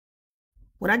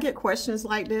When I get questions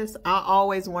like this, I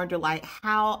always wonder, like,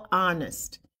 how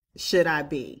honest should I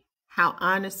be? How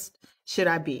honest should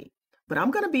I be? But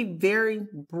I'm going to be very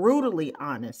brutally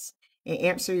honest and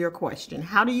answer your question.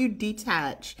 How do you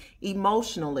detach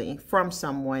emotionally from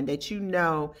someone that you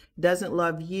know doesn't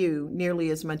love you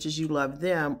nearly as much as you love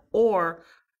them, or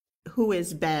who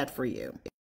is bad for you?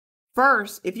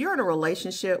 First, if you're in a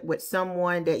relationship with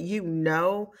someone that you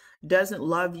know doesn't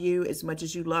love you as much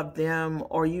as you love them,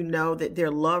 or you know that their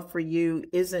love for you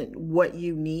isn't what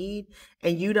you need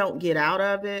and you don't get out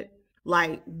of it,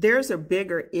 like, there's a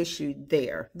bigger issue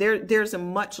there. There's a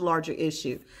much larger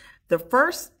issue. The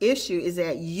first issue is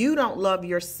that you don't love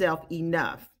yourself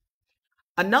enough.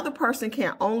 Another person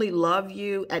can only love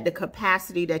you at the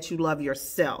capacity that you love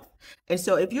yourself. And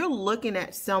so if you're looking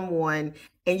at someone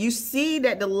and you see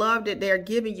that the love that they're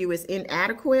giving you is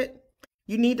inadequate,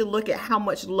 you need to look at how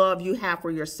much love you have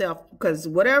for yourself, because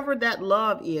whatever that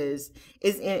love is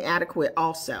inadequate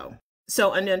also.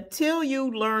 So, and until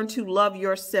you learn to love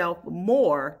yourself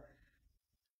more,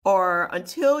 or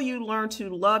until you learn to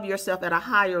love yourself at a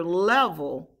higher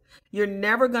level, you're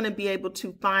never going to be able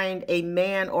to find a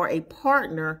man or a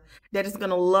partner that is going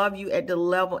to love you at the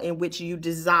level in which you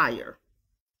desire.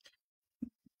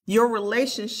 Your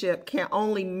relationship can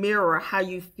only mirror how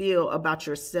you feel about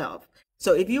yourself.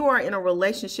 So if you are in a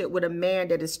relationship with a man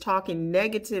that is talking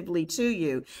negatively to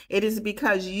you, it is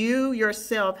because you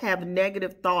yourself have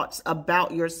negative thoughts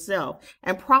about yourself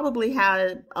and probably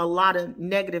had a lot of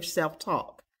negative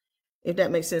self-talk, if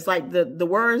that makes sense. Like the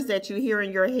words that you hear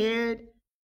in your head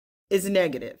is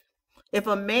negative. If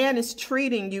a man is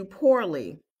treating you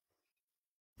poorly,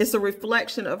 it's a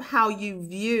reflection of how you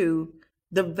view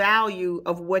the value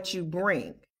of what you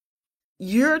bring.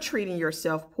 You're treating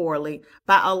yourself poorly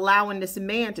by allowing this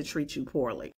man to treat you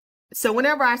poorly. So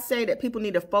whenever I say that people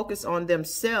need to focus on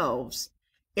themselves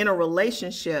in a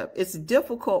relationship, it's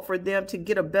difficult for them to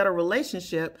get a better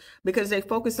relationship because they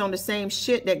focus on the same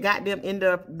shit that got them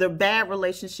into the bad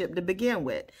relationship to begin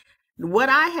with. What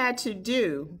I had to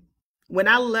do when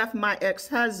I left my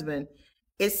ex-husband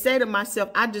is say to myself,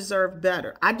 I deserve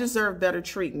better. I deserve better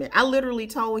treatment. I literally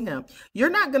told him, you're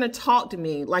not going to talk to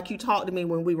me like you talked to me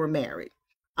when we were married.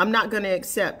 I'm not going to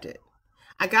accept it.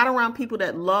 I got around people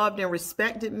that loved and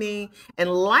respected me and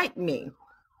liked me.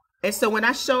 And so when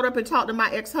I showed up and talked to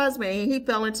my ex-husband and he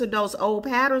fell into those old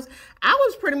patterns, I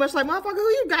was pretty much like, motherfucker, who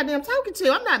you goddamn talking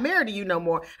to? I'm not married to you no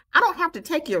more. I don't have to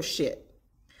take your shit.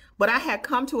 But I had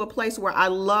come to a place where I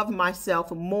love myself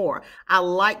more. I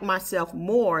like myself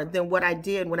more than what I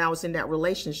did when I was in that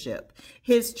relationship.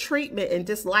 His treatment and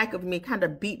dislike of me kind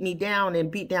of beat me down and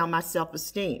beat down my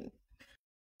self-esteem.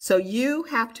 So you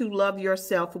have to love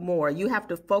yourself more. You have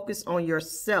to focus on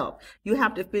yourself. You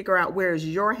have to figure out where is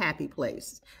your happy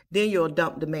place. Then you'll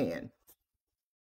dump the man.